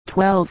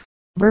12.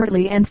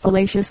 Vertly and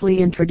fallaciously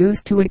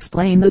introduced to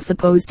explain the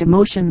supposed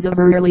emotions of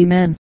early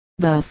men.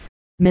 Thus,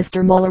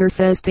 Mr. Muller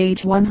says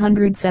page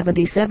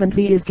 177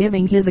 he is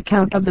giving his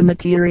account of the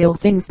material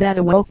things that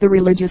awoke the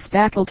religious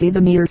faculty.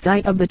 The mere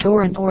sight of the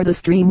torrent or the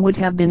stream would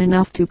have been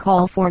enough to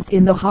call forth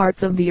in the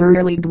hearts of the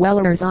early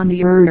dwellers on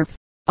the earth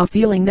a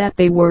feeling that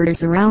they were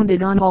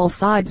surrounded on all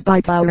sides by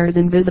powers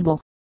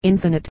invisible,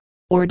 infinite,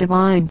 or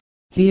divine.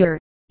 Here,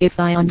 if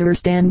I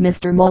understand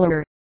Mr.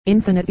 Muller,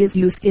 infinite is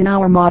used in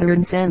our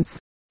modern sense.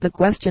 The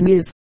question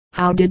is,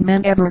 how did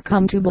men ever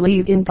come to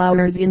believe in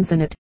powers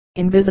infinite,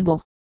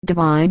 invisible,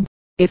 divine?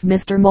 If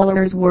Mr.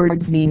 Muller's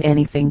words mean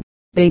anything,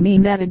 they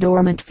mean that a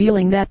dormant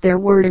feeling that there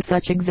were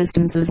such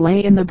existences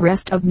lay in the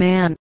breast of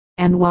man,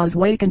 and was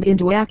wakened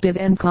into active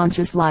and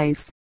conscious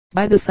life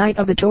by the sight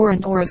of a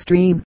torrent or a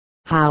stream.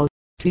 How,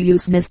 to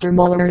use Mr.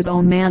 Muller's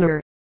own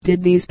manner,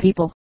 did these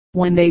people,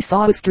 when they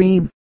saw a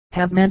stream,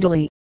 have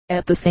mentally,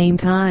 at the same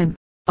time,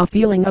 a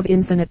feeling of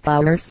infinite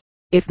powers?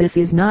 If this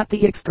is not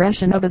the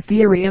expression of a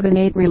theory of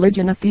innate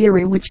religion, a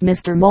theory which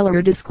Mr.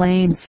 Muller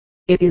disclaims,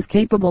 it is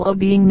capable of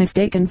being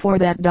mistaken for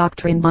that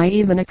doctrine by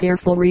even a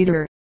careful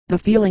reader. The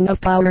feeling of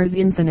powers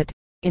infinite,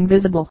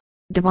 invisible,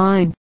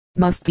 divine,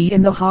 must be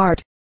in the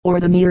heart, or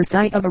the mere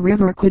sight of a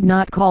river could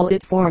not call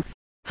it forth.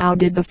 How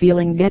did the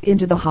feeling get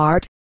into the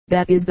heart?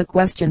 That is the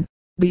question.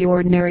 The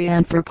ordinary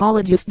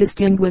anthropologist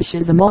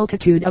distinguishes a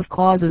multitude of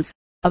causes,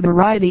 a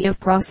variety of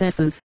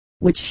processes,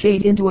 which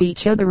shade into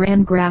each other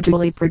and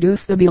gradually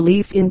produce the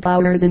belief in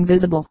powers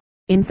invisible,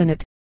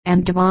 infinite,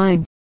 and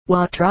divine.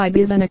 What tribe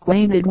is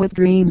unacquainted with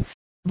dreams,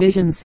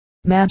 visions,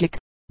 magic,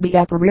 the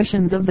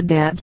apparitions of the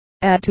dead?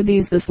 Add to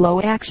these the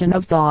slow action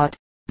of thought,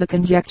 the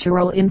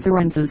conjectural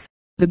inferences,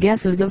 the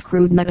guesses of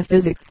crude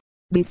metaphysics,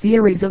 the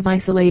theories of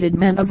isolated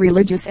men of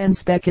religious and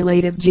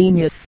speculative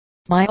genius.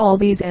 By all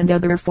these and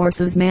other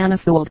forces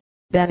manifold,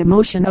 that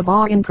emotion of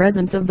awe in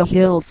presence of the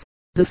hills,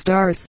 the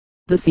stars,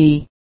 the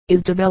sea,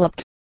 is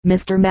developed.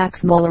 Mr.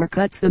 Max Muller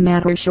cuts the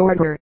matter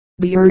shorter.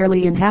 The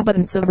early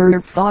inhabitants of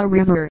Earth saw a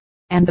river,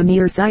 and the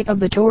mere sight of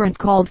the torrent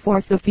called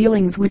forth the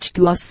feelings which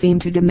to us seem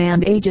to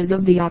demand ages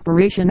of the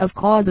operation of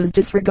causes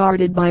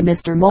disregarded by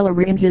Mr.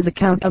 Muller in his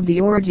account of the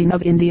origin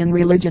of Indian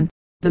religion.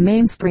 The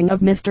mainspring of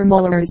Mr.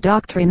 Muller's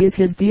doctrine is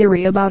his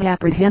theory about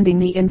apprehending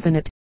the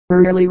infinite.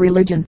 Early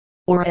religion,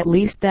 or at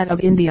least that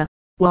of India,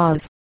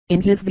 was,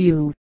 in his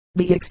view,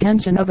 the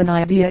extension of an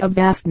idea of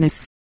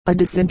vastness, a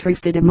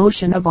disinterested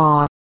emotion of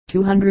awe.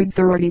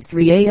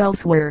 233a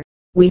elsewhere,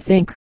 we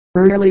think,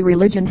 early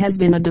religion has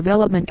been a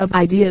development of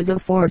ideas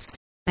of force,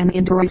 an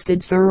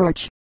interested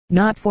search,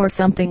 not for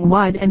something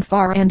wide and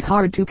far and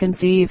hard to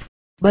conceive,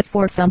 but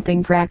for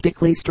something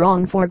practically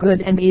strong for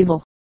good and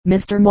evil.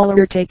 Mr.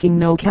 Muller, taking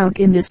no count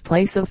in this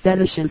place of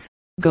fetishes,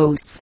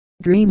 ghosts,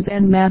 dreams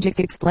and magic,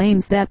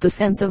 explains that the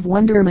sense of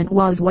wonderment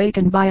was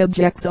wakened by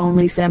objects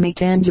only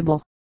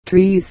semi-tangible,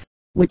 trees,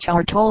 which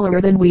are taller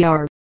than we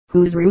are,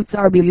 whose roots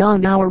are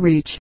beyond our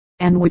reach,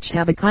 and which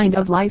have a kind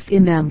of life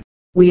in them.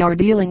 We are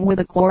dealing with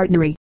a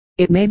quaternary.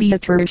 It may be a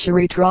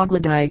tertiary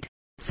troglodyte,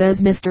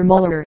 says Mr.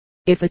 Muller.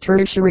 If a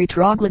tertiary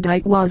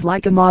troglodyte was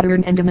like a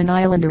modern Andaman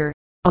Islander,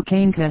 a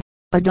Kanka,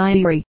 a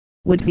diary,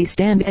 would he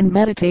stand and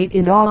meditate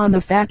in awe on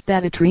the fact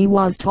that a tree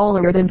was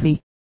taller than he,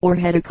 or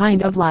had a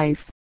kind of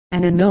life,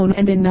 an unknown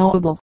and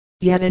unknowable,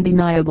 yet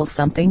undeniable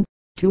something?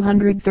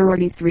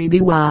 233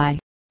 by.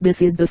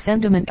 This is the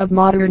sentiment of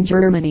modern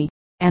Germany,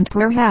 and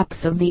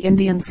perhaps of the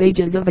Indian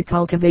sages of a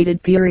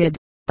cultivated period.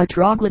 A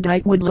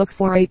troglodyte would look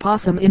for a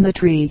possum in the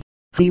tree.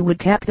 He would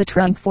tap the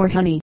trunk for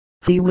honey.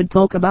 He would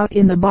poke about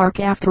in the bark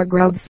after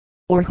grubs,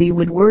 or he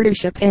would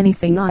worship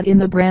anything odd in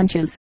the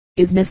branches.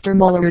 Is Mr.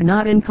 Muller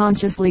not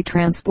unconsciously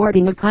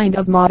transporting a kind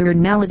of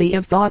modern malady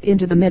of thought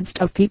into the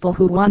midst of people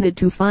who wanted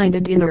to find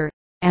a dinner,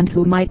 and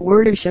who might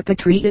worship a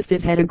tree if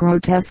it had a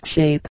grotesque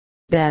shape,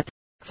 that,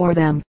 for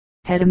them,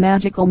 had a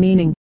magical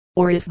meaning,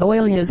 or if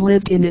Boreas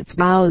lived in its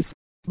boughs,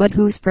 but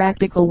whose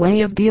practical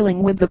way of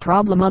dealing with the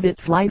problem of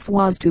its life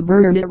was to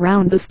burn it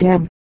round the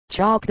stem,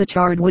 chop the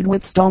charred wood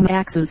with stone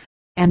axes,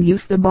 and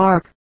use the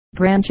bark,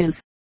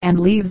 branches, and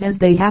leaves as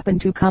they happen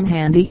to come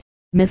handy?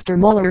 Mr.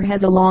 Muller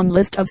has a long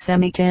list of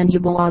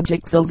semi-tangible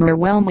objects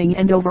overwhelming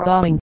and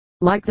overawing.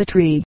 Like the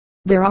tree,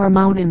 there are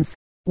mountains,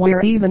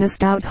 where even a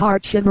stout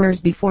heart shivers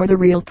before the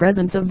real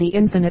presence of the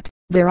infinite.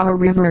 There are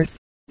rivers,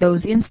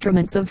 those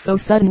instruments of so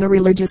sudden a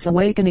religious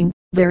awakening.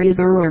 There is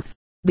earth.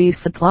 These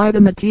supply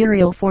the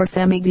material for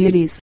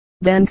semi-deities.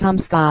 Then come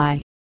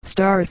sky,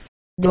 stars,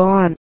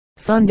 dawn,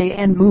 Sunday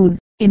and moon.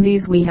 In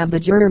these we have the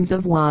germs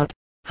of what,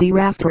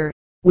 hereafter,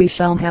 we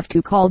shall have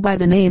to call by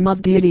the name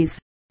of deities.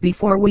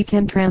 Before we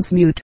can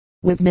transmute,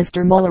 with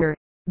Mr. Muller,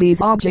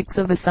 these objects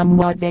of a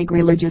somewhat vague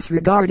religious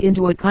regard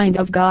into a kind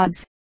of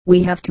gods,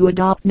 we have to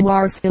adopt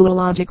Noir's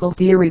philological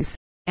theories,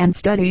 and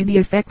study the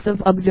effects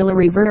of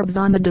auxiliary verbs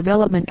on the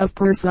development of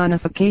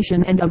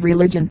personification and of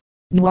religion.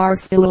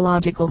 Noir's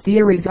philological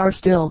theories are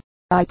still,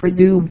 I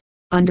presume,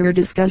 under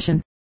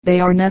discussion. They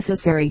are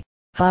necessary,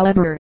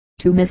 however,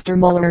 to Mr.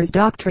 Muller's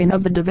doctrine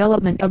of the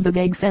development of the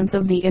vague sense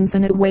of the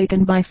infinite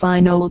wakened by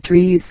fine old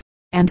trees,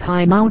 and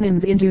high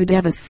mountains into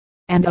Devas,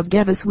 and of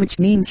Devas, which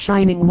means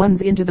shining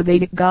ones, into the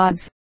Vedic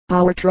gods,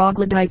 our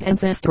troglodyte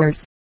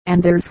ancestors,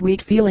 and their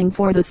sweet feeling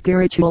for the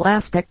spiritual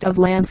aspect of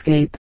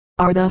landscape,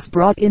 are thus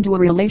brought into a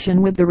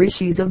relation with the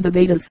rishis of the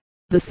Vedas,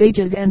 the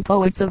sages and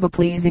poets of a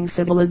pleasing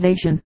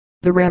civilization.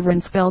 The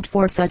reverence felt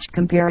for such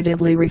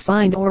comparatively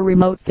refined or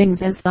remote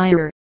things as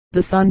fire,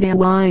 the sun, the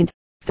wind,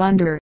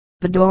 thunder,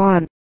 the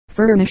dawn,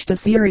 furnished a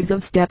series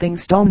of stepping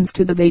stones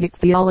to the Vedic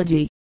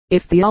theology,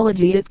 if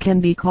theology it can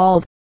be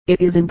called. It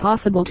is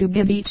impossible to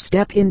give each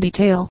step in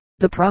detail.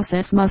 The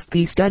process must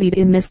be studied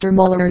in Mr.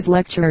 Muller's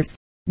lectures,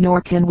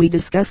 nor can we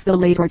discuss the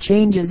later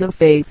changes of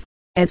faith.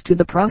 As to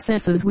the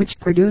processes which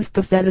produced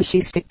the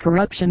fetishistic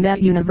corruption,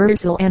 that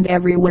universal and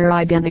everywhere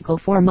identical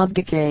form of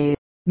decay,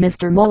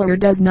 Mr. Muller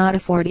does not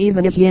afford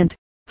even a hint.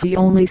 He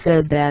only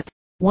says that,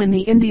 when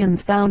the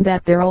Indians found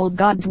that their old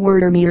gods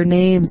were mere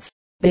names,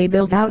 they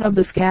built out of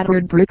the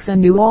scattered bricks a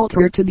new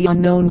altar to the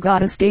unknown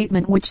god, a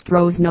statement which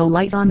throws no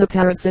light on the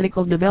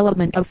parasitical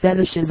development of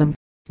fetishism.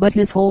 But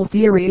his whole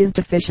theory is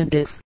deficient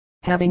if,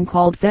 having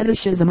called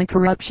fetishism a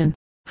corruption,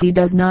 he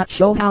does not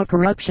show how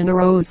corruption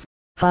arose,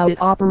 how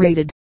it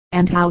operated,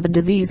 and how the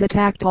disease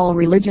attacked all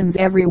religions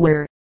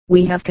everywhere.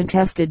 We have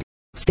contested,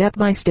 step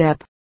by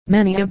step,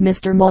 many of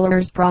Mr.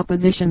 Muller's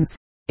propositions.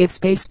 If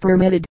space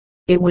permitted,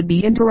 it would be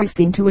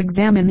interesting to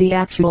examine the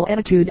actual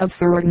attitude of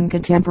certain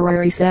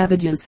contemporary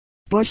savages,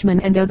 Bushmen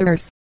and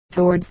others,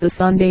 towards the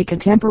Sunday.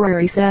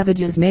 Contemporary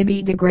savages may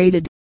be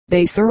degraded.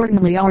 They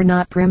certainly are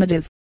not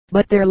primitive,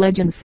 but their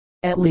legends,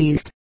 at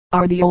least,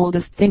 are the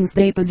oldest things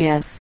they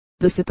possess.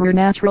 The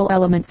supernatural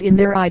elements in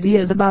their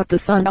ideas about the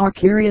sun are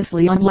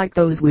curiously unlike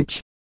those which,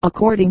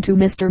 according to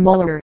Mr.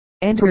 Muller,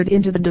 entered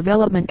into the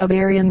development of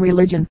Aryan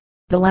religion.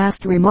 The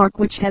last remark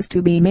which has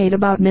to be made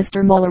about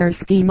Mr. Muller's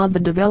scheme of the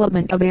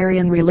development of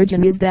Aryan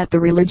religion is that the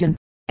religion,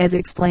 as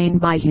explained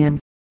by him,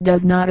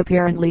 does not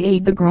apparently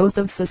aid the growth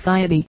of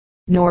society,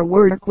 nor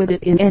work with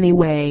it in any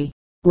way.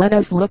 Let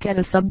us look at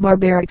a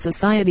sub-barbaric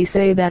society,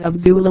 say that of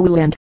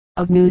Zululand,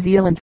 of New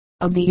Zealand,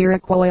 of the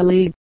Iroquois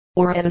League,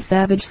 or at a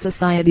savage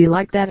society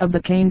like that of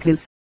the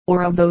Kankas,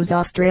 or of those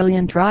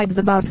Australian tribes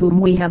about whom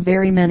we have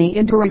very many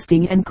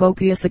interesting and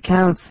copious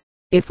accounts.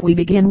 If we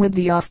begin with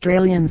the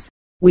Australians,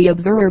 we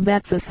observe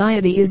that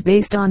society is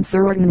based on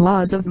certain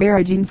laws of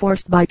marriage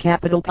enforced by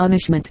capital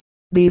punishment.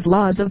 These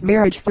laws of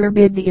marriage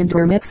forbid the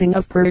intermixing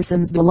of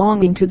persons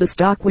belonging to the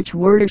stock which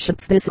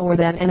worships this or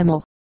that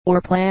animal,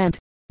 or plant.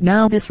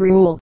 Now this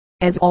rule,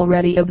 as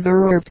already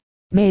observed,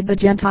 made the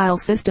Gentile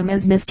system,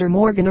 as Mr.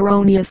 Morgan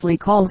erroneously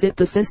calls it,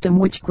 the system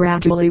which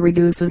gradually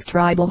reduces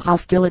tribal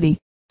hostility,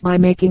 by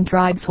making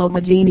tribes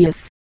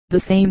homogeneous. The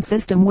same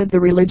system with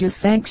the religious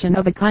sanction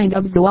of a kind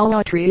of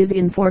zoolatry is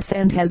in force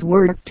and has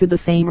worked to the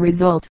same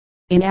result,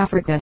 in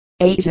Africa,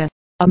 Asia,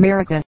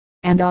 America,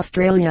 and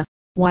Australia,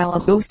 while a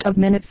host of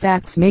minute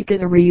facts make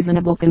it a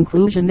reasonable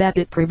conclusion that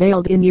it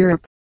prevailed in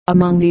Europe.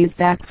 Among these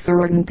facts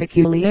certain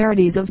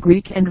peculiarities of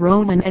Greek and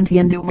Roman and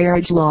Hindu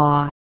marriage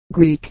law,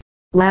 Greek,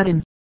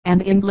 Latin,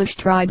 and English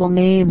tribal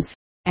names,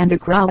 and a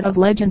crowd of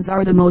legends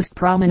are the most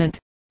prominent.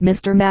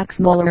 Mr. Max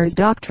Muller's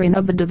doctrine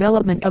of the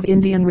development of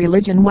Indian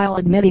religion, while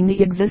admitting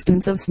the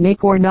existence of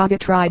Snake or Naga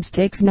tribes,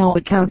 takes no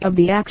account of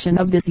the action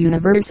of this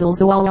universal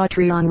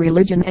zoolatry on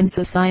religion and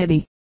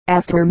society,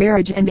 after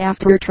marriage and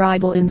after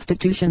tribal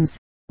institutions.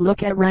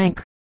 Look at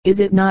rank. Is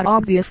it not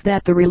obvious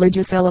that the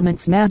religious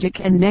elements, magic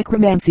and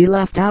necromancy,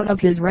 left out of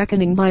his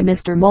reckoning by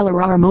Mr.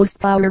 Muller, are most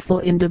powerful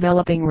in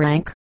developing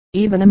rank,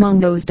 even among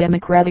those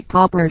democratic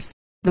paupers,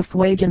 the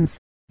Fuegians?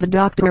 The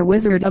doctor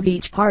wizard of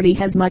each party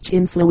has much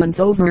influence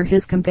over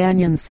his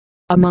companions.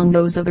 Among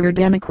those other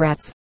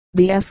Democrats,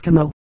 the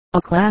Eskimo,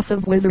 a class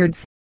of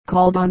wizards,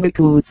 called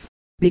Onbakoots,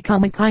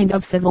 become a kind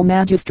of civil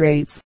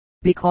magistrates,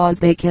 because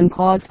they can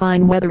cause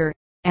fine weather,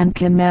 and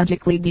can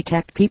magically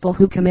detect people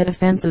who commit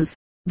offenses.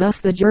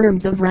 Thus the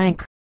germs of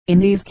rank, in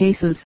these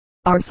cases,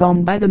 are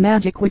sown by the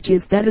magic which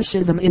is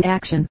fetishism in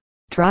action.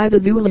 Try the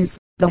Zulus.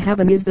 The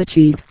heaven is the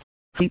chief's.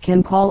 He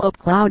can call up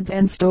clouds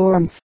and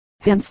storms,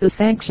 hence the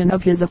sanction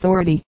of his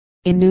authority.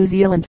 In New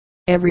Zealand,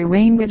 every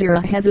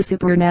Rangatira has a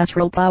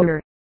supernatural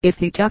power. If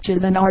he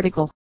touches an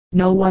article,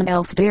 no one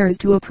else dares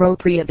to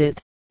appropriate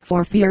it,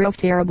 for fear of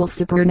terrible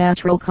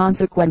supernatural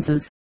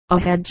consequences. A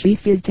head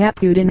chief is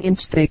tattooed an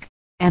inch thick,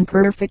 and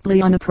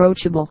perfectly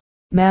unapproachable.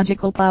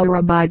 Magical power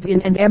abides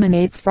in and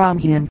emanates from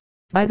him.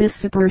 By this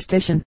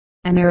superstition,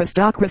 an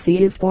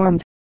aristocracy is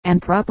formed,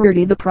 and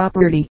property, the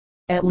property,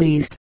 at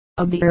least,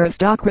 of the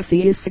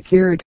aristocracy, is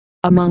secured.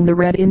 Among the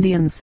Red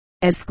Indians,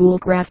 as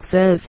Schoolcraft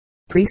says,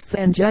 priests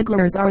and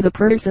jugglers are the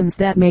persons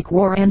that make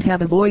war and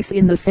have a voice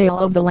in the sale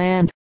of the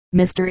land.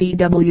 Mr.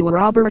 E.W.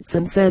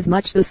 Robertson says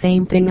much the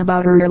same thing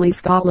about early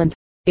Scotland.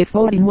 If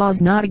Odin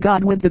was not a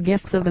god with the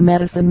gifts of a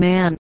medicine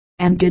man,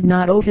 and did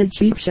not owe his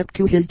chiefship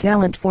to his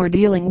talent for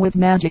dealing with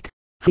magic,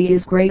 he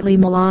is greatly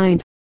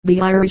maligned. The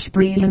Irish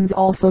Brehons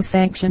also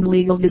sanctioned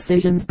legal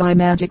decisions by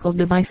magical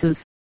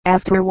devices,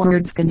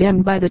 afterwards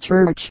condemned by the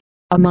church.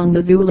 Among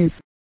the Zulus,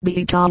 the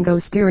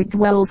Itongo spirit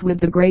dwells with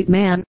the great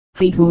man.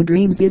 He who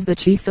dreams is the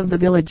chief of the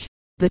village.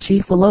 The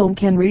chief alone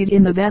can read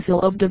in the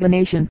vessel of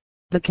divination.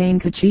 The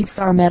Kanka chiefs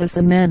are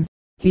medicine men.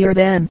 Here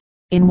then,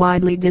 in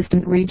widely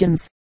distant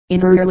regions,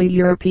 in early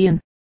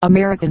European,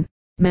 American,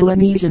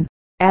 Melanesian,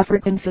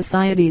 African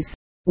societies,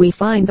 we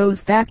find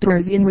those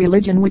factors in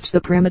religion which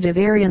the primitive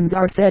Aryans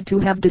are said to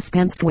have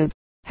dispensed with,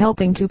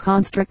 helping to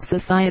construct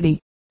society,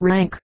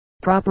 rank,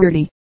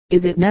 property.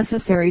 Is it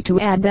necessary to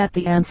add that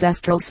the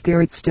ancestral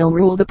spirits still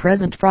rule the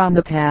present from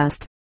the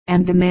past,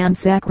 and demand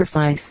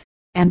sacrifice,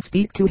 and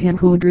speak to him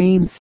who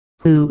dreams,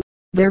 who,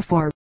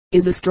 therefore,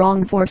 is a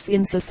strong force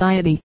in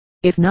society,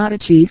 if not a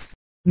chief?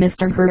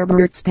 Mr.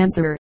 Herbert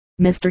Spencer,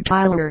 Mr.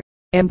 Tyler,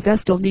 M.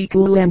 Festal de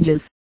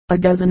Coulanges, a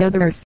dozen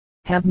others,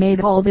 have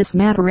made all this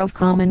matter of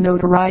common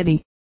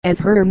notoriety. As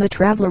Herm the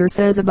Traveler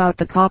says about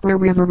the Copper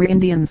River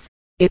Indians,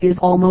 it is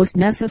almost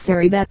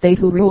necessary that they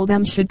who rule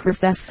them should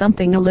profess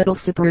something a little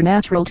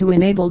supernatural to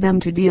enable them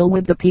to deal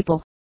with the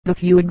people. The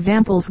few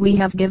examples we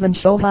have given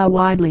show how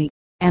widely,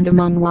 and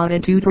among what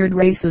untutored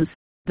races,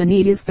 the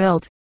need is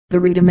felt. The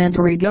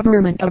rudimentary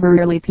government of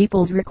early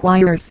peoples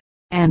requires,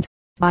 and,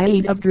 by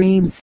aid of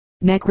dreams,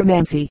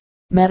 necromancy,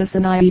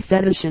 medicine, i.e.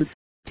 fetishes,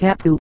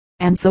 tapu,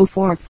 and so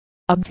forth,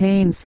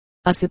 obtains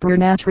a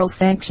supernatural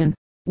sanction.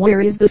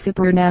 Where is the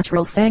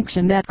supernatural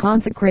sanction that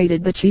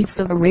consecrated the chiefs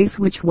of a race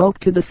which woke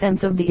to the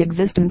sense of the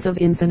existence of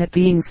infinite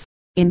beings,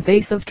 in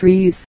face of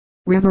trees,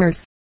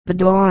 rivers, the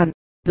dawn,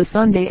 the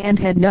Sunday, and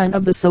had none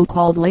of the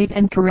so-called late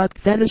and corrupt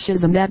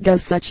fetishism that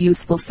does such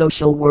useful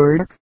social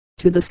work?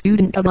 To the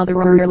student of other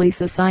early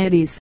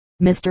societies,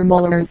 Mr.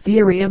 Muller's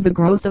theory of the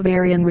growth of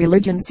Aryan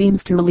religion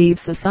seems to leave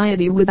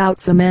society without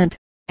cement,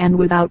 and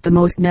without the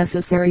most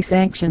necessary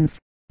sanctions.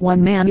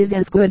 One man is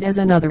as good as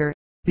another.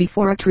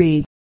 Before a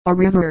tree, a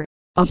river,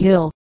 a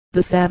hill,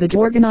 the savage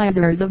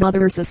organizers of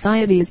other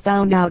societies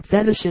found out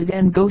fetishes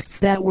and ghosts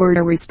that were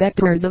the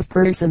respecters of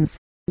persons.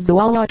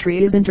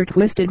 Zoology is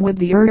intertwisted with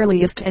the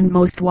earliest and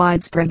most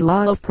widespread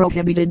law of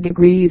prohibited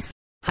degrees.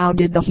 How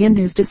did the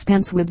Hindus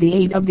dispense with the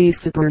aid of these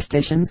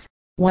superstitions?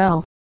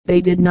 Well,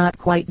 they did not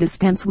quite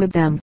dispense with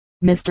them.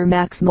 Mr.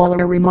 Max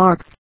Muller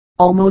remarks,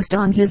 almost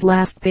on his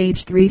last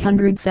page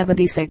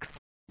 376,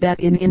 that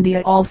in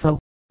India also,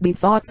 the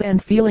thoughts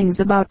and feelings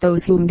about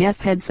those whom death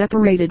had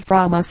separated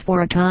from us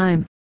for a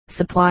time,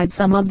 supplied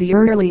some of the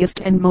earliest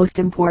and most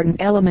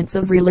important elements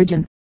of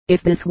religion.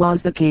 If this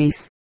was the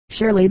case,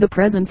 surely the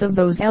presence of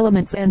those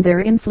elements and their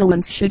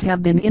influence should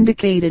have been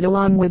indicated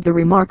along with the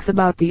remarks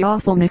about the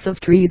awfulness of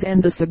trees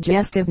and the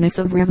suggestiveness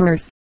of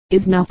rivers.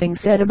 Is nothing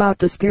said about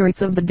the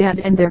spirits of the dead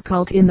and their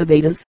cult in the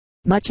Vedas?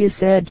 Much is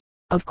said,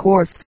 of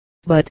course,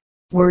 but,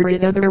 were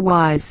it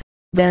otherwise,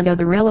 then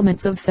other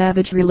elements of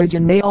savage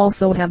religion may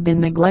also have been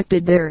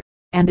neglected there,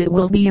 and it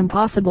will be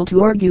impossible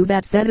to argue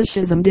that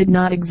fetishism did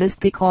not exist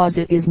because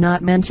it is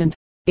not mentioned.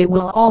 It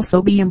will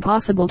also be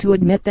impossible to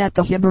admit that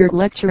the Hibbert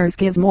lectures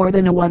give more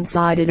than a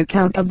one-sided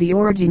account of the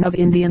origin of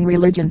Indian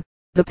religion.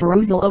 The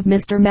perusal of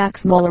Mr.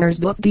 Max Muller's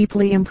book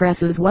deeply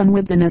impresses one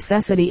with the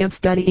necessity of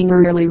studying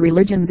early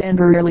religions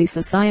and early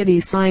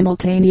societies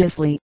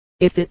simultaneously.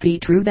 If it be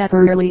true that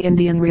early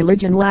Indian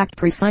religion lacked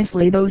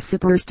precisely those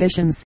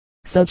superstitions,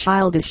 so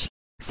childish,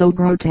 so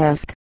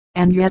grotesque,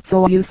 and yet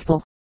so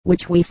useful,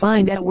 which we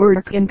find at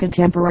work in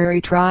contemporary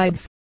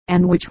tribes,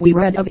 and which we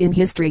read of in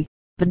history,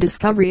 the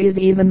discovery is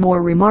even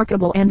more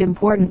remarkable and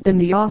important than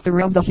the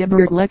author of the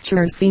Hibbert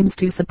lectures seems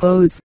to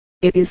suppose.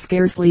 It is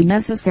scarcely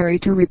necessary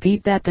to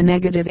repeat that the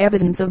negative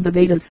evidence of the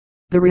Vedas,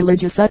 the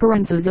religious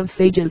utterances of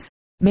sages,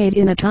 made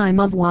in a time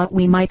of what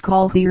we might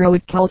call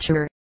heroic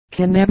culture,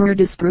 can never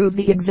disprove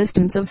the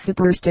existence of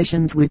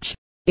superstitions which,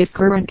 if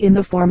current in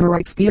the former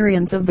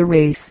experience of the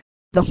race,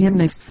 the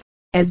hymnists,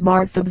 as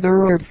Barth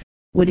observes,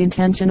 would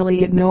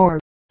intentionally ignore.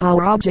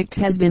 Our object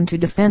has been to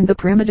defend the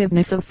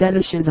primitiveness of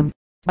fetishism.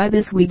 By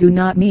this we do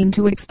not mean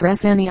to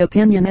express any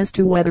opinion as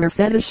to whether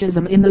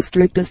fetishism in the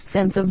strictest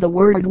sense of the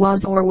word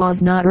was or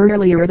was not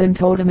earlier than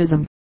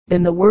totemism,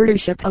 than the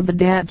worship of the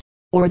dead,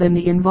 or than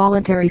the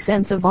involuntary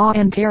sense of awe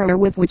and terror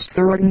with which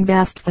certain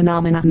vast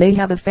phenomena may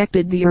have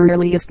affected the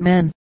earliest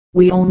men.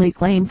 We only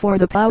claim for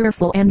the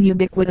powerful and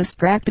ubiquitous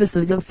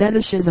practices of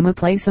fetishism a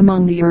place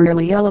among the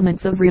early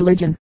elements of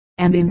religion,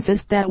 and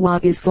insist that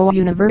what is so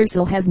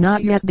universal has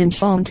not yet been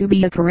shown to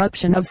be a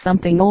corruption of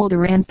something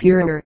older and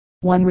purer.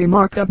 One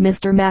remark of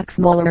Mr. Max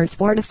Muller's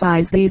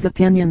fortifies these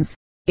opinions.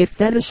 If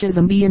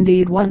fetishism be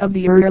indeed one of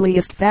the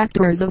earliest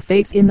factors of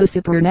faith in the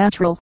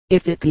supernatural,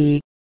 if it be,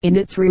 in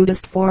its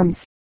rudest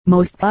forms,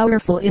 most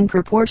powerful in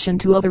proportion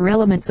to other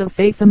elements of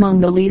faith among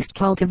the least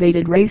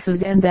cultivated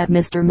races, and that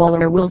Mr.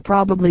 Muller will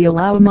probably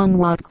allow among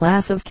what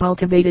class of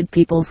cultivated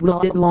peoples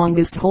will it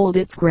longest hold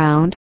its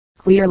ground,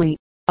 clearly,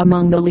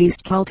 among the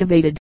least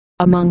cultivated,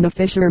 among the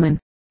fishermen,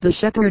 the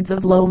shepherds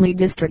of lonely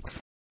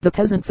districts, the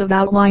peasants of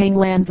outlying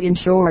lands, in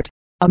short,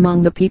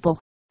 among the people,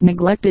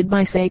 neglected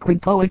by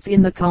sacred poets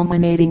in the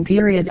culminating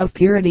period of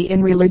purity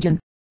in religion.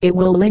 It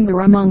will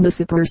linger among the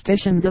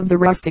superstitions of the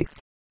rustics.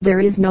 There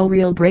is no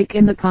real break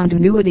in the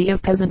continuity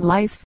of peasant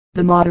life.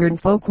 The modern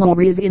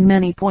folklore is in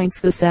many points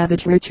the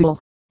savage ritual.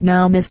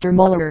 Now Mr.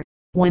 Muller,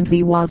 when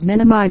he was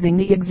minimizing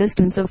the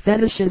existence of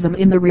fetishism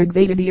in the Rig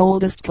Veda, the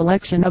oldest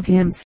collection of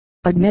hymns,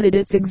 admitted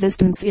its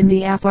existence in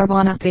the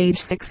Atharvana, page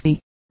 60.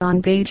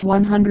 On page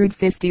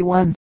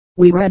 151,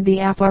 we read the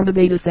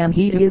Atharvaveda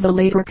Samhita is a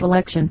later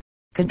collection,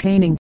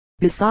 containing,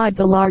 besides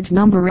a large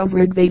number of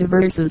Rigveda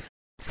verses,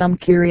 some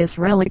curious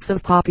relics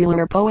of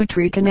popular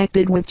poetry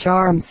connected with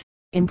charms,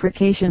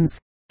 imprecations,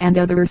 and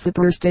other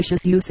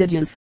superstitious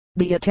usages.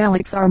 The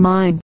italics are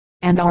mine,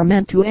 and are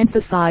meant to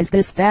emphasize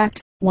this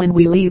fact. When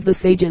we leave the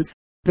sages,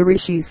 the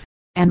rishis,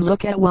 and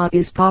look at what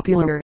is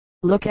popular,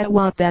 look at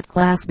what that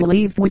class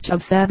believed which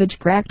of savage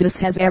practice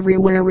has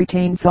everywhere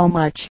retained so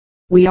much,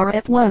 we are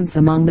at once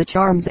among the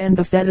charms and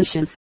the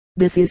fetishes.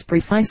 This is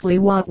precisely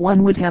what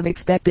one would have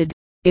expected.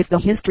 If the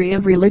history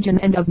of religion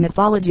and of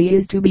mythology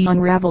is to be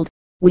unraveled,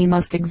 we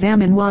must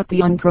examine what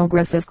the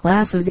unprogressive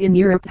classes in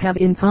Europe have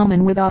in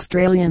common with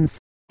Australians,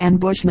 and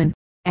Bushmen,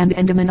 and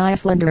Andaman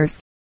Islanders.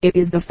 It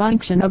is the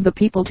function of the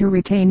people to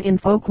retain in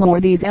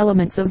folklore these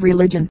elements of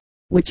religion,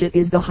 which it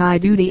is the high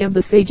duty of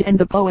the sage and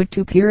the poet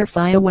to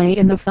purify away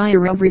in the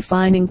fire of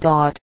refining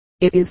thought.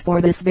 It is for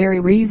this very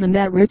reason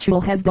that ritual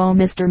has, though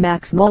Mr.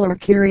 Max Muller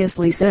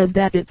curiously says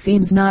that it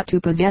seems not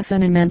to possess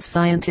an immense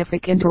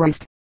scientific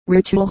interest,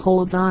 ritual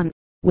holds on,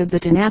 with the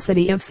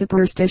tenacity of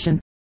superstition,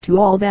 to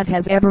all that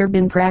has ever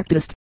been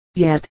practiced.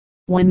 Yet,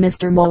 when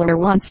Mr. Muller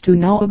wants to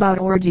know about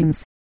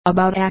origins,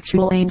 about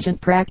actual ancient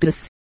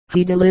practice,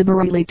 he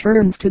deliberately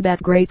turns to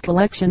that great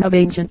collection of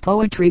ancient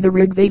poetry, the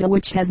Rigveda,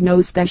 which has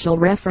no special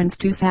reference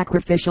to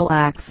sacrificial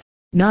acts,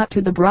 not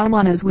to the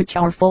Brahmanas, which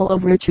are full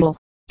of ritual.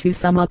 To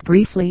sum up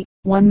briefly,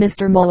 one,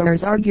 Mr.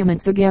 Muller's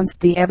arguments against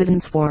the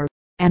evidence for,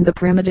 and the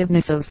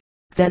primitiveness of,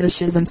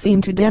 fetishism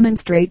seem to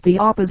demonstrate the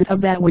opposite of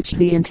that which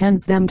he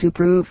intends them to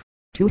prove.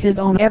 To his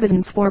own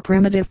evidence for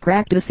primitive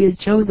practice is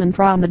chosen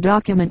from the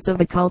documents of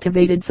a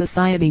cultivated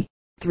society.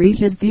 3.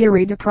 His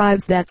theory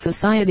deprives that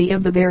society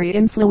of the very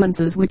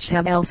influences which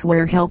have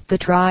elsewhere helped the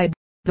tribe,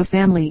 the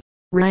family,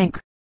 rank,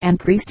 and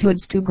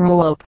priesthoods to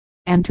grow up,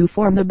 and to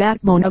form the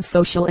backbone of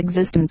social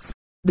existence.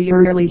 The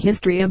early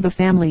history of the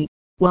family.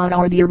 What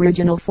are the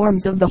original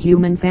forms of the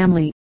human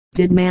family?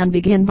 Did man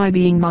begin by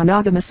being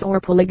monogamous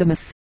or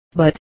polygamous?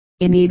 But,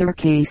 in either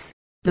case,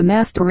 the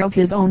master of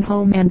his own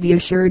home and the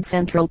assured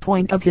central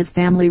point of his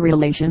family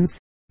relations,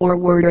 or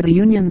were the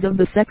unions of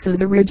the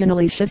sexes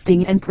originally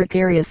shifting and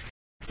precarious,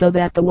 so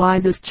that the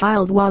wisest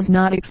child was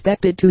not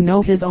expected to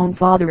know his own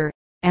father,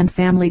 and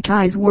family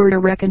ties were to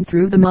reckon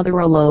through the mother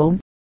alone?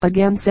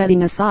 Again,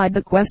 setting aside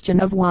the question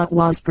of what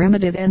was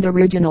primitive and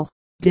original,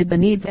 did the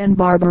needs and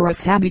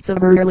barbarous habits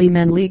of early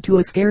men lead to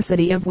a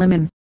scarcity of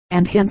women,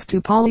 and hence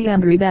to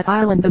polyandry, that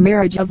island, the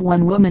marriage of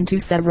one woman to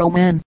several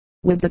men,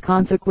 with the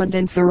consequent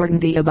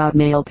uncertainty about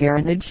male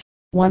parentage?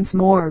 Once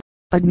more,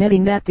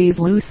 admitting that these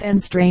loose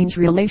and strange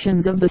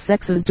relations of the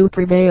sexes do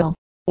prevail,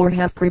 or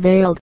have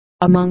prevailed,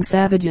 among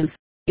savages,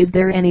 is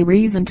there any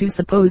reason to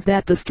suppose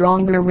that the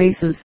stronger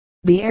races,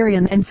 the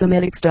Aryan and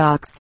Semitic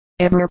stocks,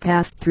 ever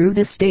passed through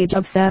this stage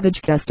of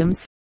savage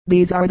customs?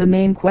 These are the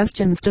main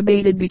questions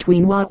debated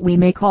between what we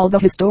may call the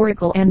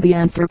historical and the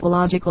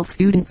anthropological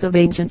students of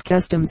ancient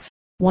customs.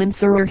 When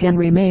Sir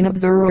Henry Maine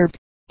observed,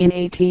 in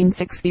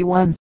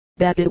 1861,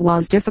 that it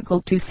was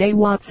difficult to say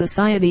what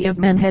society of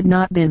men had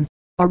not been,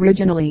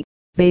 originally,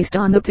 based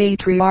on the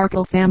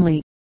patriarchal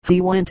family, he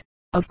went,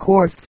 of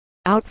course,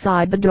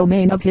 outside the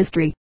domain of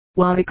history.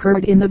 What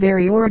occurred in the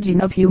very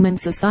origin of human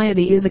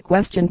society is a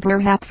question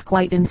perhaps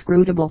quite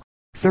inscrutable.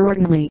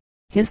 Certainly,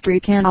 history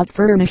cannot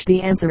furnish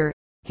the answer.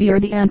 Here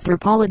the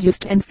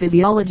anthropologist and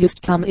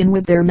physiologist come in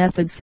with their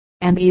methods,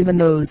 and even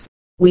those,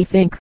 we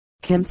think,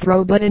 can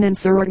throw but an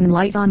uncertain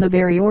light on the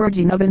very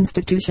origin of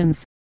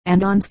institutions,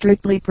 and on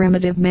strictly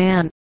primitive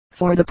man.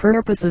 For the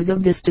purposes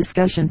of this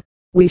discussion,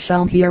 we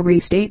shall here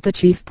restate the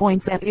chief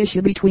points at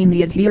issue between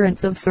the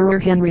adherents of Sir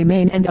Henry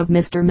Maine and of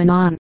Mr.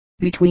 Manon,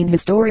 between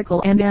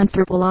historical and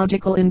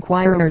anthropological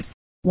inquirers.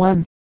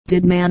 1.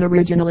 Did man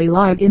originally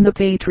live in the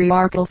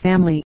patriarchal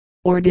family,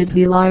 or did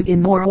he live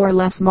in more or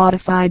less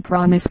modified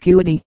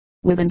promiscuity,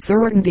 with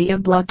uncertainty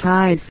of blood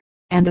ties,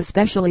 and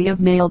especially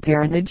of male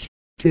parentage?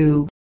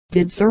 2.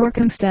 Did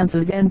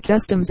circumstances and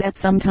customs at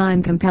some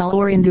time compel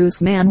or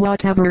induce man,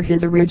 whatever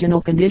his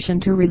original condition,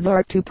 to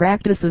resort to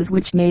practices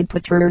which made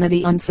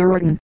paternity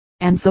uncertain,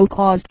 and so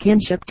caused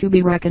kinship to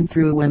be reckoned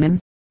through women?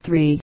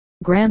 3.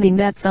 Granting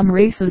that some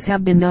races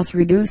have been thus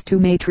reduced to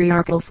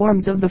matriarchal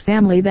forms of the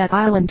family, that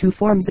island to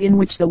forms in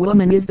which the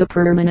woman is the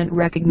permanent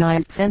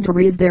recognized center,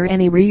 is there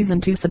any reason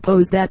to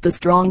suppose that the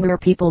stronger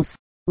peoples,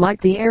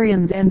 like the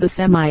Aryans and the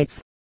Semites,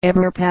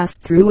 ever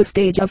passed through a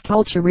stage of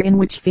culture in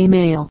which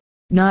female,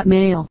 not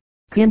male,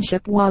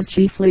 kinship was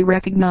chiefly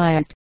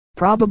recognized,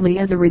 probably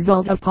as a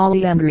result of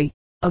polyandry,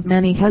 of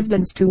many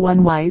husbands to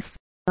one wife?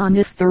 On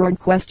this third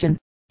question,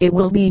 it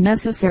will be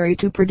necessary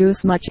to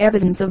produce much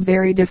evidence of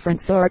very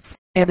different sorts,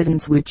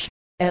 evidence which,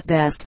 at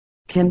best,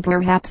 can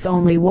perhaps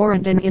only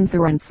warrant an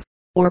inference,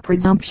 or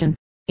presumption,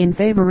 in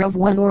favor of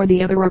one or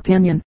the other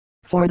opinion.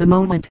 For the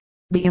moment,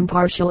 the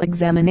impartial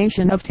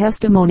examination of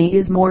testimony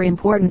is more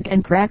important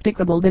and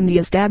practicable than the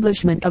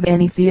establishment of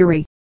any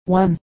theory.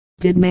 1.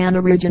 Did man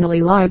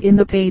originally live in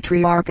the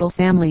patriarchal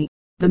family?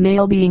 the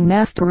male being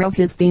master of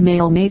his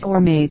female mate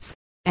or mates,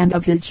 and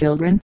of his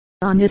children.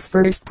 On this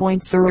first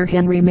point Sir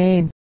Henry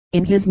Maine,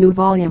 in his new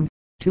volume,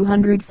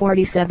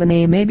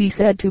 247a, may be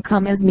said to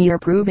come as near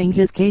proving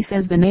his case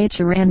as the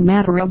nature and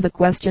matter of the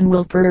question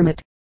will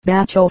permit.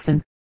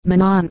 Bachofen,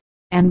 Manon,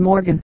 and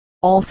Morgan,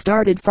 all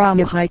started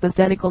from a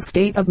hypothetical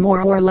state of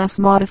more or less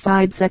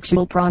modified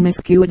sexual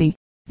promiscuity.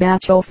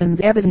 Bachofen's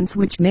evidence,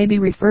 which may be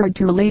referred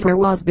to later,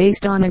 was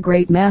based on a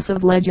great mass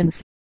of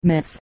legends,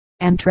 myths,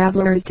 and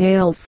travelers'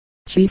 tales,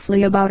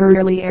 chiefly about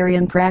early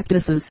Aryan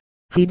practices.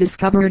 He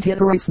discovered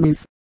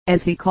heteroismus,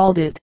 as he called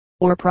it,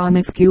 or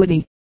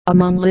promiscuity,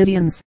 among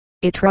Lydians,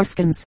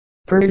 Etruscans,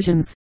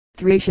 Persians,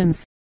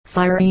 Thracians,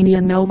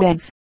 Cyrenian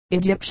nomads,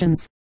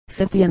 Egyptians,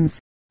 Scythians,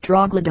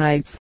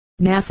 Troglodytes,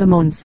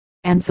 Nasamones,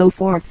 and so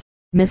forth.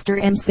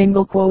 Mr. M.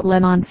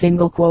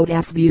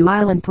 Lennon_S view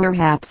island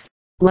perhaps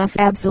less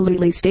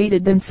absolutely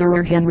stated than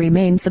Sir Henry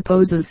Maine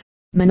supposes.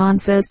 Manon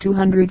says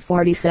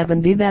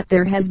 247d that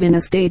there has been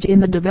a stage in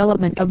the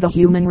development of the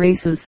human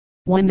races,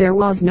 when there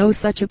was no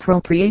such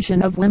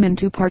appropriation of women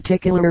to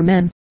particular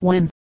men,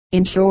 when,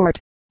 in short,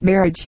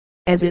 marriage,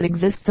 as it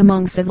exists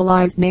among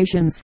civilized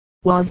nations,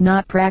 was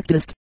not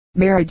practiced.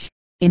 Marriage,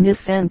 in this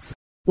sense,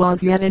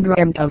 was yet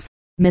undreamt of.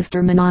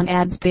 Mr. Manon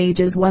adds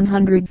pages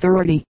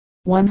 130,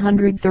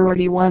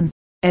 131,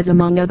 as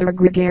among other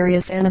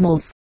gregarious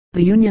animals,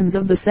 the unions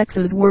of the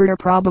sexes were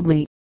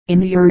probably, in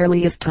the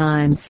earliest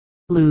times,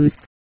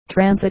 loose,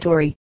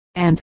 transitory,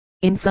 and,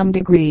 in some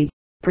degree,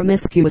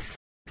 promiscuous.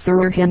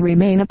 Sir Henry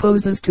Maine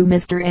opposes to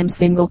Mr. M.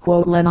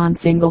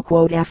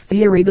 Lennon_S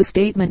theory the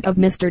statement of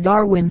Mr.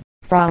 Darwin: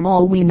 from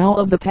all we know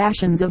of the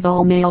passions of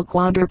all male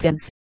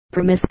quadrupeds,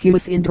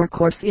 promiscuous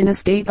intercourse in a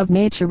state of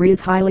nature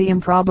is highly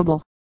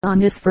improbable. On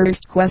this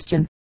first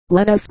question,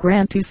 let us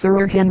grant to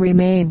Sir Henry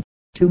Maine,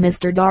 to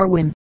Mr.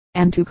 Darwin,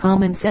 and to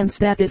common sense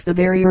that if the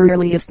very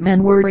earliest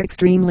men were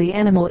extremely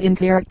animal in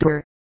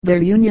character,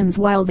 their unions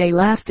while they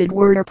lasted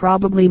were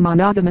probably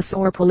monogamous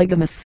or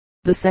polygamous.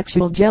 The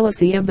sexual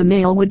jealousy of the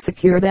male would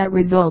secure that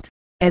result,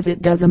 as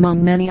it does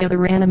among many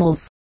other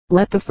animals.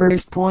 Let the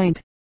first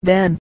point,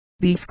 then,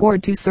 be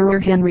scored to Sir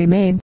Henry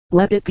Maine.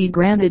 Let it be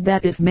granted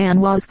that if man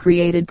was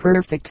created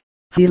perfect,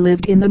 he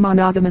lived in the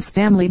monogamous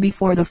family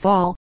before the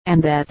fall,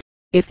 and that,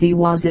 if he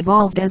was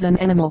evolved as an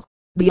animal,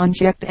 the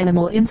unchecked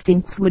animal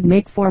instincts would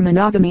make for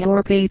monogamy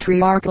or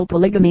patriarchal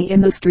polygamy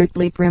in the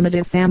strictly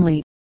primitive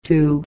family.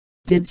 2.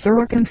 Did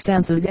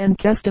circumstances and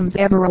customs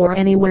ever or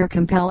anywhere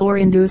compel or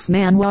induce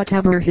man,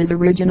 whatever his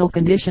original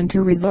condition,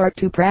 to resort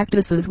to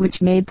practices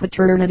which made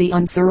paternity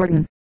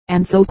uncertain,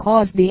 and so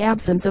caused the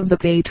absence of the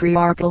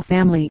patriarchal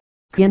family,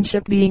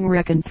 kinship being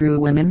reckoned through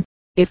women?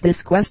 If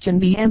this question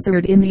be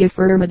answered in the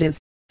affirmative,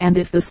 and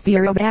if the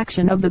sphere of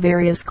action of the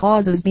various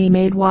causes be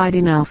made wide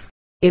enough,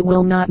 it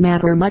will not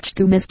matter much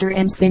to Mr.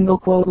 M.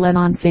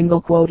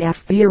 Lennon_S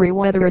theory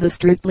whether the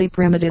strictly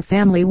primitive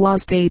family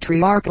was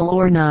patriarchal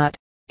or not.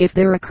 If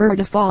there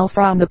occurred a fall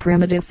from the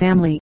primitive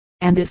family,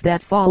 and if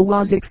that fall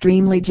was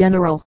extremely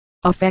general,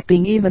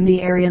 affecting even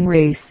the Aryan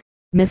race,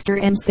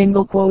 Mr. M.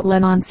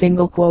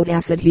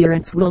 Lennon_S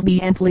adherents will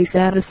be amply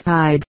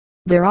satisfied.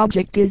 Their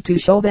object is to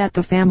show that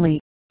the family,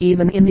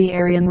 even in the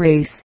Aryan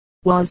race,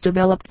 was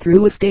developed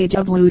through a stage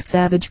of loose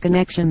savage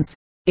connections.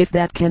 If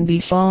that can be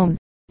shown,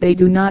 they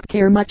do not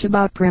care much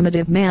about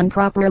primitive man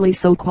properly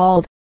so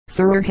called.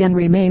 Sir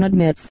Henry Maine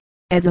admits,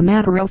 as a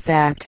matter of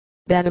fact,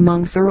 that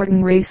among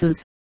certain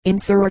races, in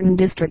certain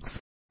districts,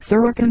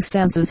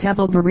 circumstances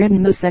have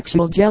overridden the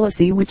sexual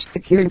jealousy which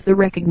secures the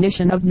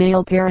recognition of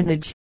male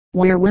parentage.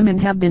 Where women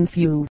have been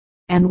few,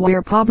 and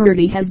where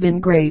poverty has been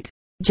great,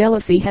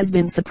 jealousy has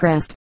been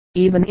suppressed.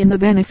 Even in the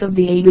Venice of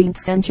the 18th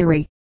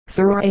century,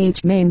 Sir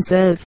H. Maine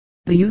says,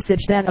 the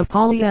usage that of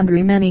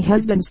polyandry, many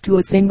husbands to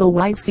a single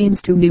wife, seems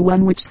to me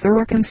one which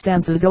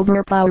circumstances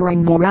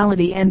overpowering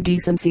morality and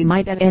decency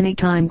might at any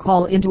time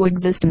call into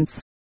existence.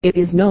 It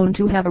is known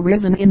to have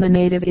arisen in the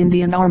native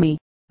Indian army.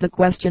 The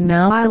question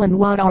now island: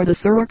 what are the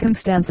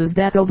circumstances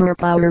that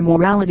overpower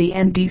morality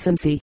and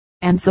decency,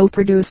 and so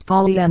produce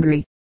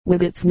polyandry,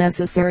 with its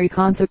necessary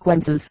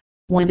consequences?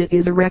 When it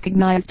is a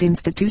recognized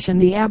institution,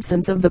 the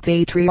absence of the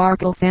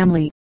patriarchal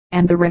family,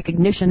 and the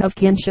recognition of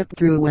kinship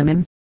through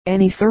women,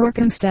 any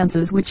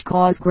circumstances which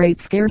cause great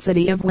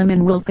scarcity of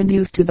women will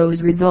conduce to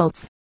those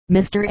results.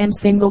 Mr. M.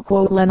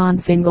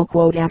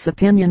 Lennon_S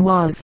opinion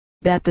was,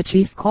 that the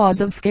chief cause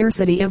of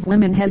scarcity of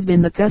women has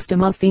been the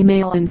custom of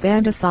female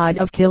infanticide,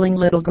 of killing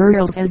little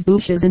girls as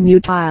bushes and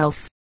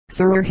utiles.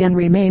 Sir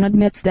Henry Maine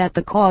admits that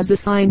the cause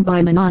assigned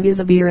by Manon is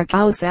a vera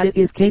causa. It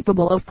is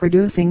capable of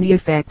producing the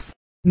effects.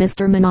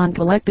 Mr. Manon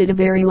collected a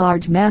very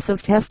large mass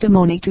of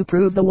testimony to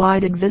prove the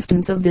wide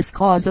existence of this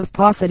cause of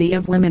paucity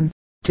of women.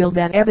 Till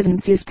that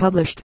evidence is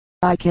published,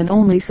 I can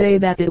only say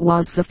that it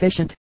was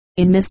sufficient,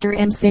 in Mr.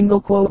 M.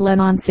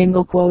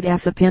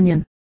 Lennon_S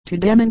opinion, to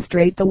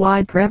demonstrate the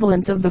wide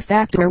prevalence of the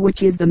factor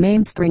which is the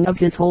mainspring of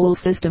his whole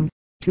system.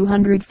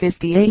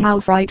 258. How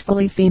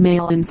frightfully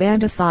female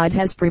infanticide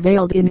has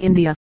prevailed in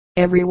India.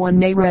 Everyone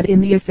may read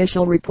in the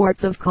official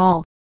reports of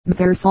Call,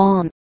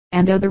 Macpherson,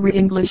 and other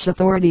English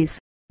authorities,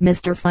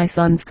 Mr.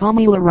 Fison's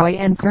Kami Leroy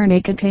and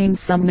Kearney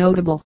contains some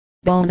notable,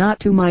 though not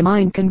to my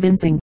mind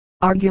convincing,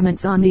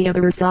 arguments on the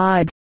other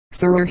side.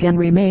 Sir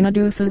Henry Maine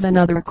adduces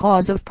another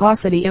cause of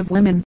paucity of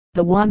women,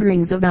 the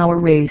wanderings of our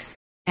race,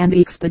 and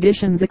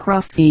expeditions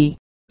across sea.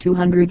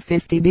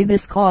 250b.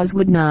 This cause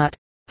would not,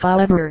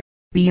 however,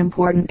 be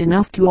important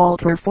enough to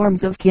alter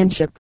forms of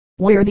kinship,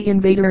 where the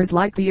invaders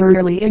like the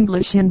early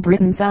English in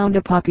Britain found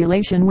a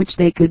population which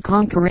they could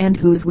conquer and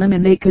whose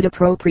women they could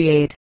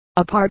appropriate.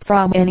 Apart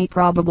from any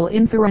probable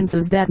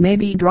inferences that may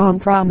be drawn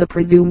from the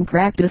presumed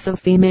practice of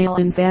female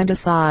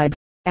infanticide,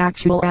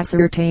 actual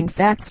ascertained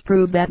facts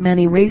prove that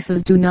many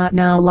races do not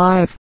now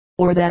live,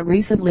 or that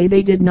recently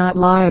they did not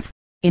live,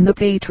 in the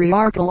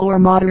patriarchal or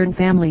modern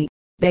family.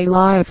 They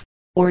live,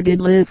 or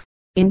did live,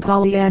 in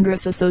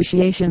polyandrous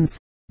associations.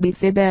 The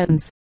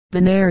Thibetans,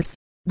 the Nairs,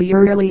 the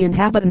early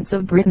inhabitants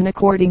of Britain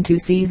according to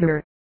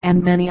Caesar,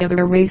 and many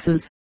other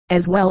races,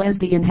 as well as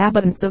the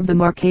inhabitants of the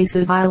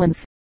Marquesas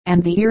Islands,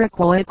 and the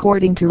Iroquois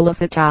according to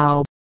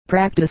Lafitau,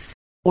 practice,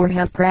 or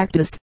have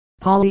practiced,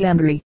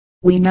 polyandry.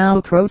 We now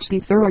approach the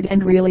third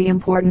and really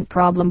important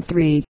problem.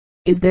 3.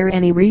 Is there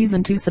any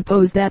reason to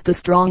suppose that the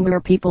stronger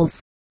peoples,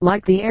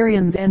 like the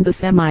Aryans and the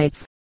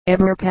Semites,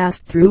 ever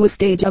passed through a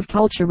stage of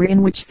culture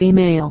in which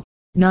female,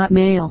 not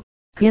male,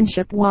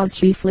 kinship was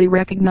chiefly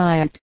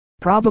recognized,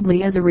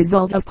 probably as a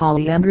result of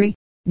polyandry?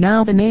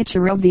 Now the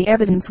nature of the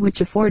evidence which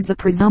affords a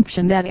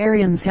presumption that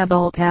Aryans have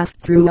all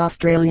passed through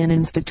Australian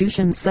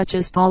institutions such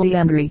as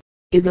polyandry,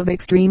 is of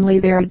extremely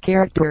varied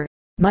character.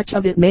 Much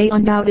of it may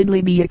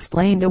undoubtedly be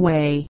explained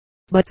away,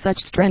 but such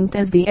strength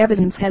as the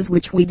evidence has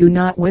which we do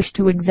not wish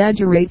to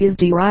exaggerate is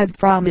derived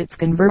from its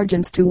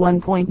convergence to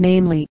one point,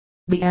 namely,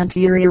 the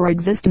anterior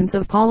existence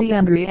of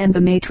polyandry and the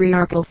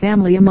matriarchal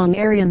family among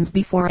Aryans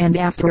before and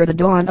after the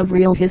dawn of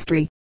real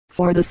history.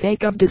 For the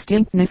sake of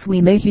distinctness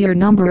we may here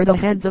number the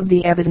heads of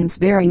the evidence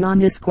bearing on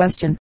this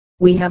question.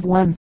 We have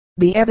 1.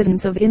 The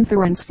evidence of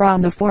inference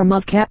from the form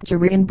of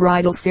capture in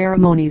bridal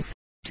ceremonies.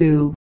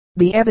 2.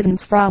 The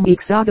evidence from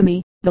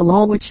exogamy, the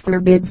law which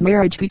forbids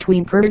marriage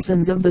between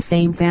persons of the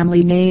same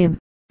family name.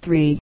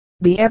 3.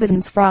 The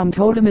evidence from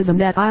totemism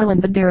that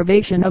island, the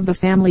derivation of the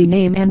family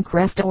name and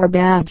crest or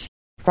badge,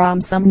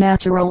 from some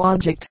natural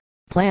object,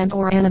 plant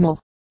or animal.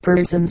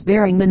 Persons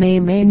bearing the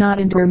name may not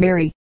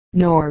intermarry,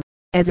 nor,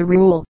 as a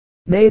rule,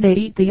 may they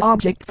eat the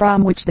object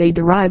from which they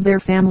derive their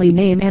family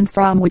name and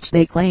from which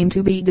they claim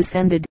to be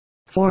descended.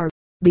 4.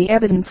 The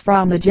evidence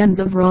from the gens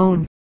of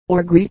Rome,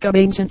 or Greek of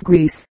ancient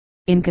Greece,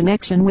 in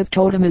connection with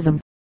totemism.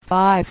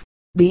 5.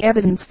 The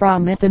evidence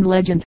from myth and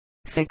legend.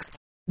 6.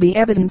 The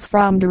evidence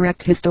from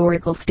direct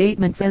historical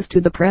statements as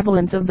to the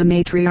prevalence of the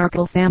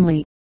matriarchal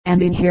family,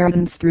 and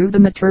inheritance through the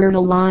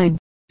maternal line.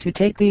 To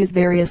take these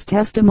various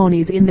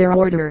testimonies in their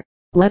order,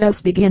 let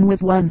us begin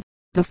with 1.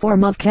 The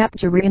form of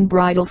capture in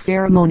bridal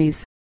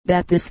ceremonies.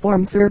 That this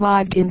form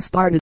survived in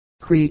Sparta,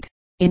 Crete,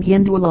 in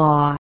Hindu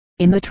law,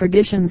 in the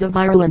traditions of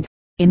Ireland,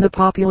 in the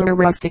popular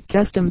rustic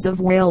customs of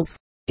Wales,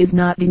 is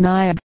not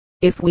denied.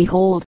 If we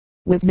hold,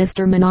 with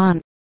Mr. Manon,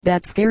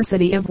 that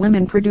scarcity of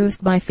women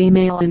produced by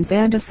female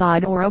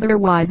infanticide or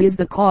otherwise is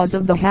the cause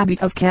of the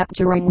habit of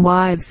capturing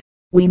wives,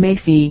 we may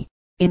see,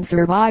 in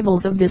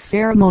survivals of this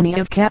ceremony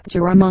of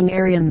capture among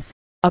Aryans,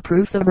 a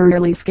proof of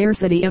early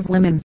scarcity of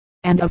women,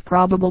 and of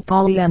probable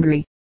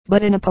polyandry.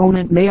 But an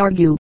opponent may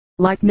argue,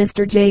 like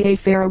Mr. J. A.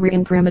 Farrer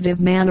in Primitive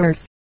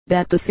Manners,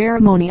 that the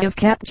ceremony of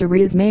capture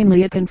is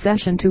mainly a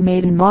concession to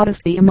maiden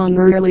modesty among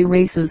early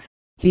races.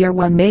 Here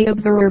one may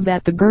observe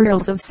that the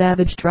girls of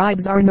savage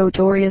tribes are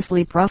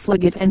notoriously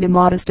profligate and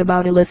immodest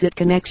about illicit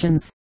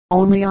connections.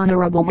 Only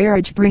honorable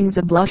marriage brings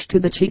a blush to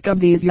the cheek of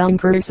these young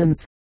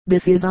persons.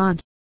 This is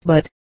odd,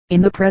 but,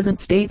 in the present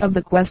state of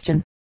the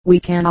question, we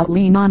cannot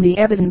lean on the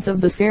evidence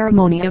of the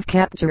ceremony of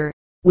capture.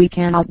 We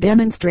cannot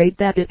demonstrate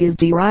that it is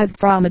derived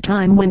from a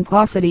time when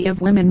paucity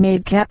of women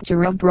made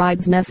capture of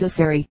brides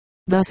necessary.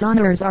 Thus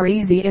honors are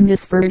easy in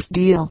this first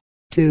deal.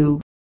 2.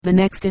 The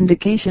next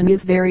indication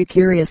is very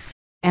curious,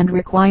 and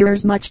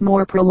requires much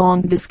more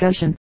prolonged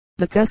discussion.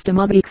 The custom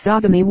of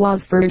exogamy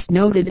was first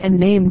noted and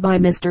named by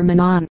Mr.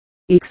 Manon.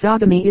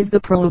 Exogamy is the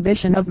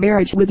prohibition of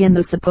marriage within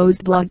the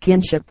supposed blood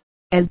kinship,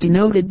 as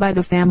denoted by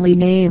the family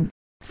name.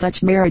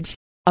 Such marriage,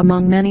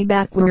 among many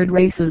backward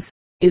races,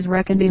 is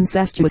reckoned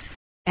incestuous,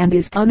 and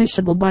is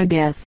punishable by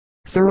death.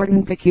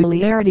 Certain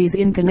peculiarities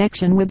in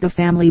connection with the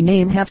family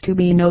name have to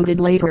be noted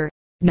later.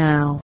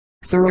 Now,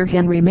 Sir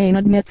Henry Maine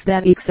admits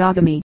that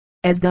exogamy,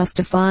 as thus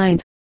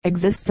defined,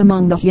 exists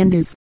among the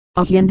Hindus.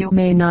 A Hindu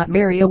may not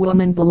marry a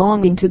woman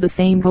belonging to the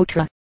same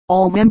Gotra,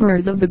 all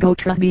members of the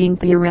Gotra being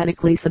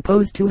theoretically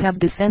supposed to have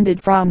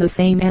descended from the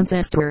same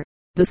ancestor.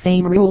 The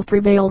same rule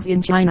prevails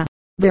in China.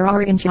 There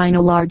are in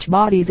China large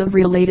bodies of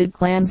related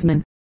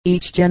clansmen,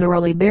 each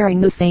generally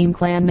bearing the same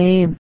clan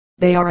name.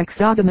 They are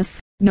exogamous.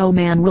 No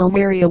man will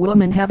marry a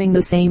woman having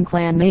the same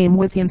clan name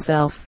with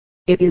himself.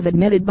 It is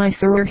admitted by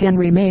Sir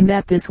Henry Maine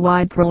that this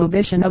wide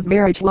prohibition of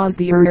marriage was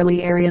the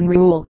early Aryan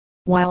rule,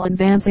 while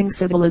advancing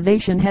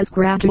civilization has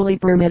gradually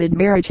permitted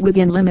marriage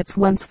within limits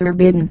once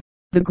forbidden.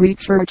 The Greek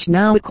Church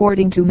now,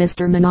 according to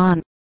Mr.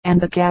 Manon, and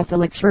the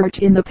Catholic Church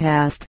in the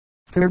past,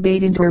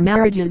 forbade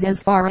intermarriages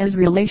as far as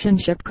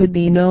relationship could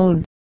be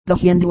known. The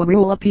Hindu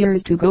rule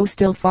appears to go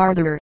still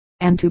farther,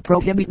 and to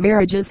prohibit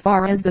marriage as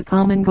far as the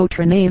common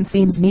Gotra name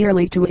seems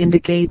merely to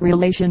indicate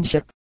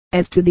relationship.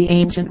 As to the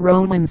ancient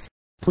Romans,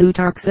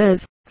 Plutarch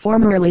says,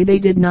 formerly they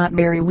did not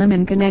marry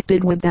women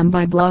connected with them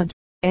by blood,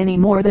 any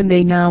more than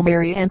they now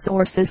marry aunts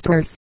or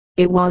sisters.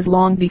 It was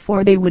long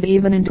before they would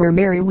even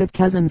intermarry with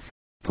cousins.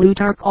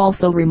 Plutarch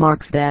also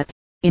remarks that,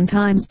 in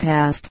times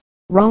past,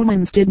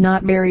 Romans did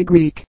not marry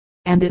Greek,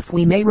 and if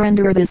we may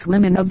render this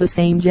women of the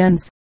same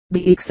gens,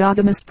 the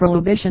exogamous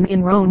prohibition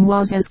in Rome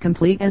was as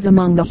complete as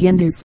among the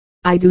Hindus.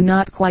 I do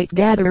not quite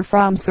gather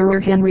from Sir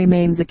Henry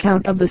Maine's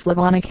account of the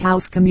Slavonic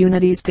house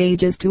communities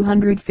pages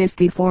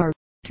 254,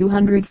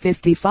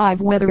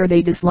 255 whether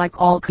they dislike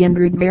all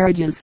kindred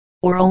marriages,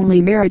 or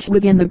only marriage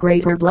within the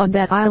greater blood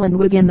that island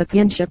within the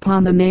kinship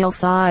on the male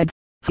side.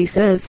 He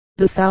says,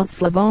 the South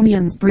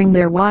Slavonians bring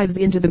their wives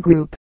into the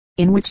group,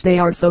 in which they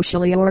are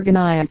socially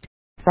organized,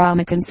 from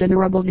a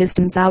considerable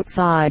distance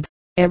outside.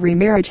 Every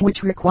marriage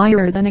which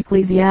requires an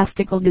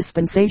ecclesiastical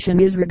dispensation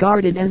is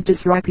regarded as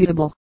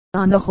disreputable.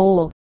 On the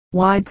whole,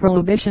 wide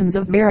prohibitions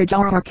of marriage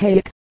are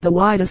archaic, the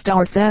widest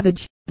are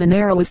savage, the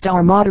narrowest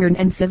are modern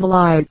and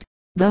civilized.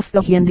 Thus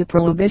the Hindu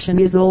prohibition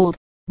is old,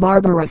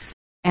 barbarous,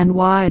 and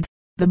wide.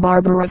 The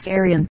barbarous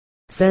Aryan,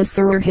 says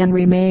Sir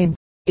Henry Maine,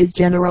 is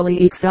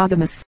generally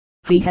exogamous.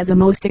 He has a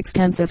most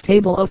extensive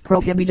table of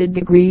prohibited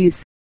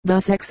degrees.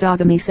 Thus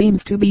exogamy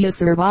seems to be a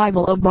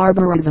survival of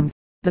barbarism.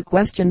 The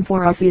question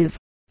for us is,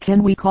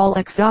 can we call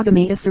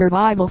exogamy a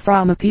survival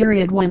from a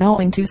period when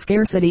owing to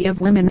scarcity of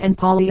women and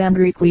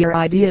polyandry clear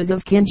ideas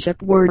of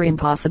kinship were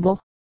impossible?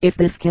 If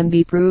this can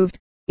be proved,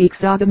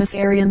 exogamous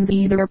Aryans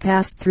either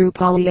passed through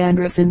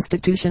polyandrous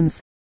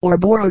institutions, or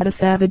borrowed a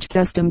savage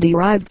custom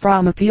derived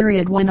from a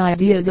period when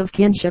ideas of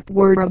kinship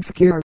were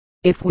obscure.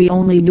 If we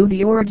only knew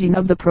the origin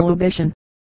of the prohibition,